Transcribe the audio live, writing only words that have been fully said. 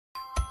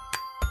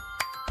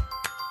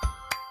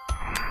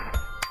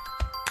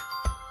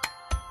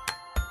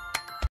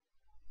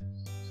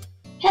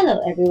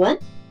Hello everyone!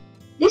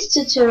 This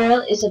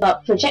tutorial is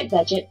about project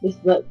budget with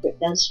work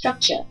breakdown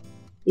structure.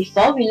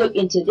 Before we look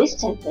into this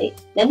template,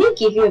 let me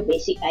give you a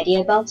basic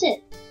idea about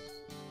it.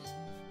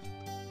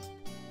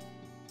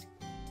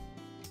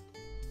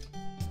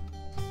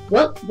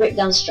 Work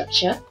breakdown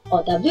structure,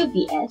 or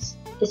WBS,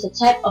 is a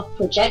type of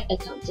project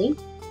accounting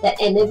that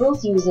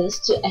enables users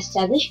to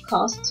establish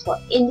costs for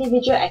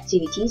individual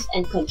activities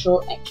and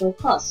control actual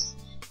costs.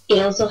 It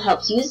also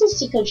helps users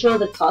to control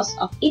the cost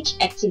of each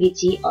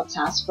activity or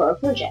task for a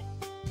project.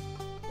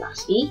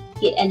 Lastly,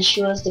 it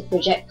ensures the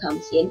project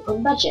comes in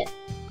on budget.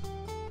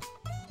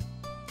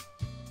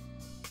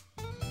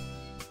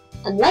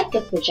 Unlike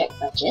a project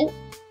budget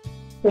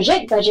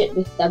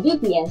with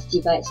WBS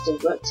divides the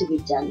work to be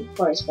done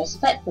for a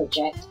specified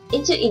project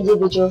into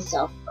individual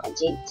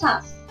self-contained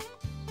tasks.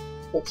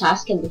 The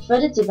task can be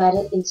further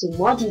divided into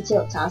more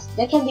detailed tasks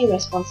that can be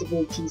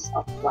responsibilities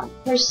of one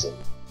person.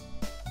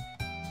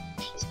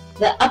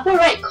 The upper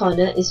right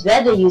corner is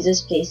where the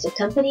users place the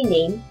company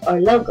name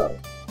or logo.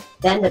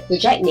 Then the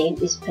project name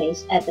is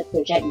placed at the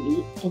project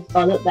lead and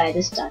followed by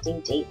the starting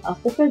date of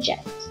the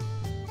project.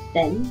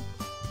 Then,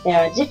 there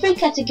are different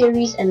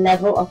categories and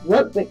level of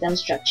work breakdown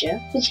structure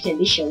which can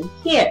be shown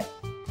here.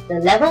 The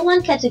Level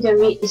 1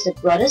 category is the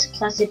broadest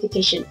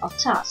classification of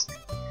tasks.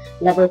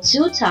 Level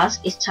 2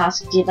 task is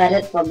task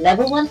divided from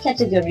Level 1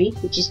 category,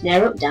 which is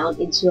narrowed down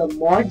into a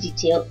more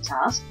detailed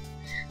task,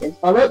 then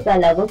followed by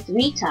Level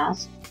 3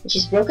 task, which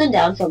is broken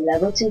down from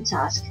Level 2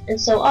 task, and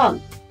so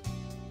on.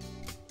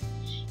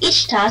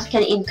 Each task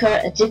can incur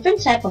a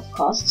different type of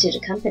cost to the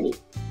company.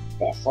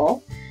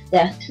 Therefore,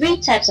 there are three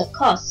types of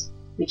costs,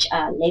 which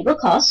are labor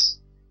costs,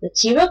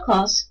 material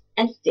costs,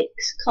 and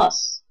fixed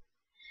costs.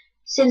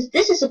 Since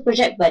this is a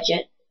project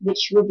budget,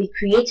 which will be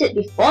created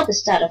before the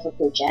start of a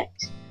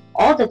project,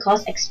 all the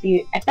costs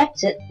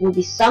affected will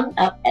be summed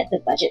up at the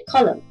budget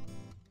column.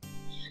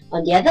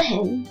 On the other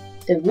hand,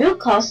 the real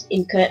costs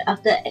incurred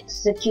after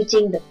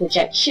executing the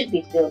project should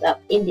be filled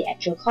up in the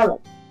actual column.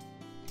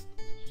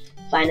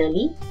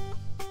 Finally,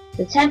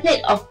 the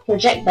template of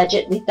project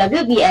budget with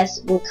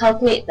WBS will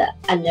calculate the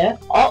under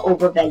or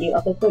over value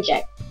of the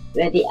project,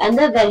 where the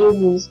under value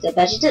means the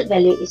budgeted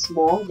value is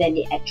more than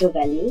the actual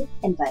value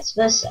and vice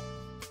versa.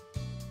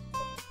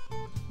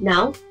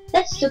 Now,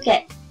 let's look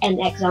at an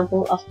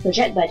example of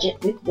project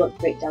budget with work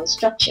breakdown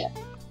structure.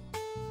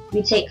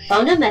 We take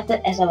founder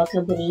method as our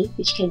company,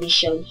 which can be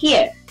shown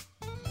here.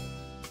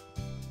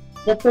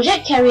 The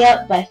project carried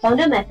out by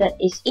founder method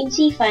is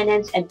INTI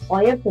Finance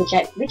Employer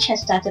project, which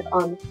has started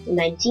on the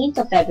 19th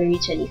of February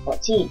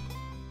 2014.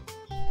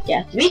 There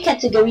are three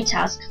category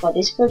tasks for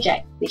this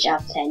project, which are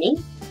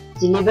planning,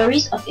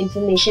 deliveries of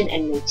information,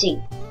 and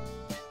rating.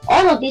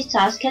 All of these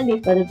tasks can be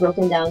further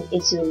broken down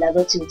into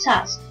Level 2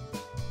 tasks.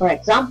 For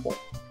example,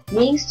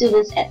 meeting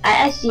students at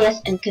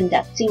IICS and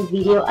conducting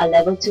video are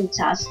Level 2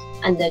 tasks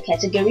under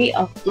category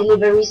of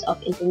deliveries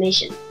of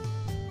information.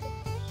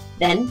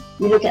 Then,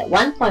 we look at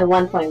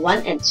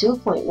 1.1.1 and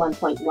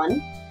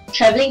 2.1.1,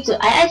 traveling to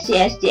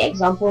IICS, the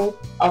example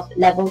of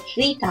Level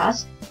 3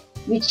 tasks,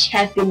 which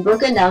have been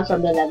broken down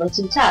from the Level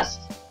 2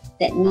 tasks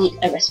that need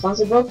a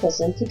responsible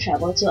person to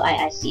travel to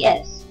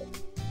IICS.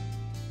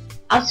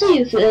 After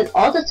you fill in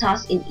all the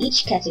tasks in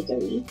each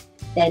category,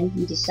 then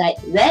you decide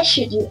where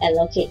should you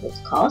allocate the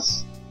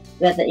costs,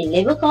 whether in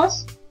labor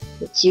cost,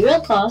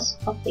 material cost,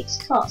 or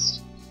fixed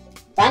cost.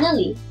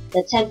 Finally,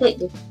 the template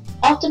will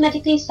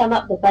automatically sum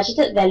up the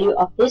budgeted value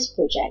of this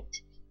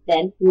project.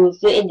 Then we will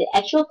fill in the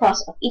actual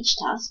cost of each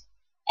task,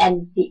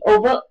 and the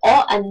over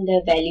or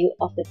under value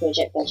of the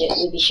project budget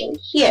will be shown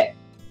here.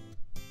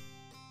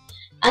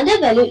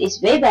 Undervalued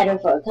is way better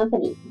for a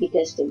company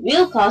because the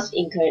real cost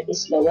incurred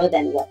is lower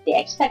than what they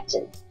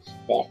expected.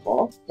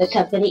 Therefore, the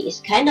company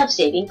is kind of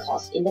saving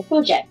costs in the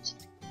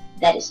project.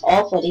 That is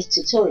all for this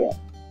tutorial.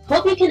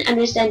 Hope you can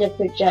understand the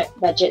project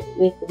budget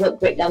with work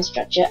breakdown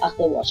structure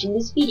after watching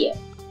this video.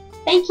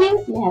 Thank you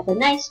and have a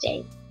nice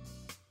day.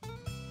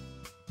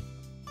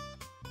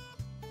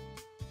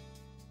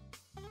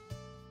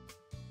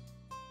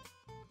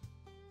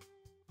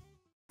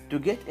 To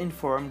get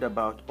informed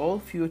about all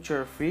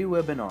future free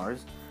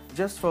webinars,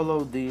 just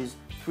follow these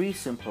 3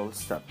 simple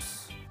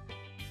steps.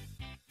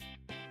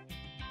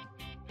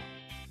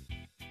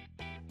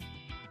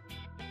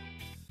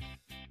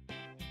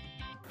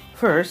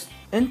 First,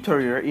 enter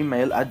your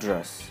email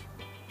address.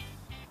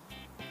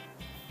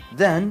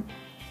 Then,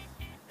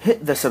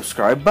 hit the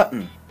subscribe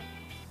button.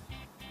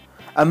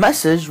 A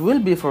message will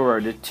be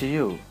forwarded to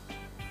you.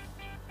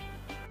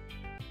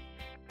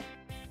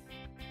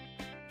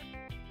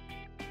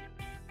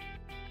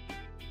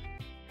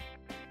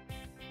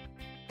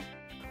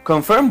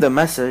 Confirm the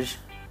message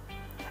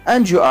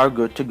and you are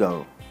good to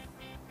go.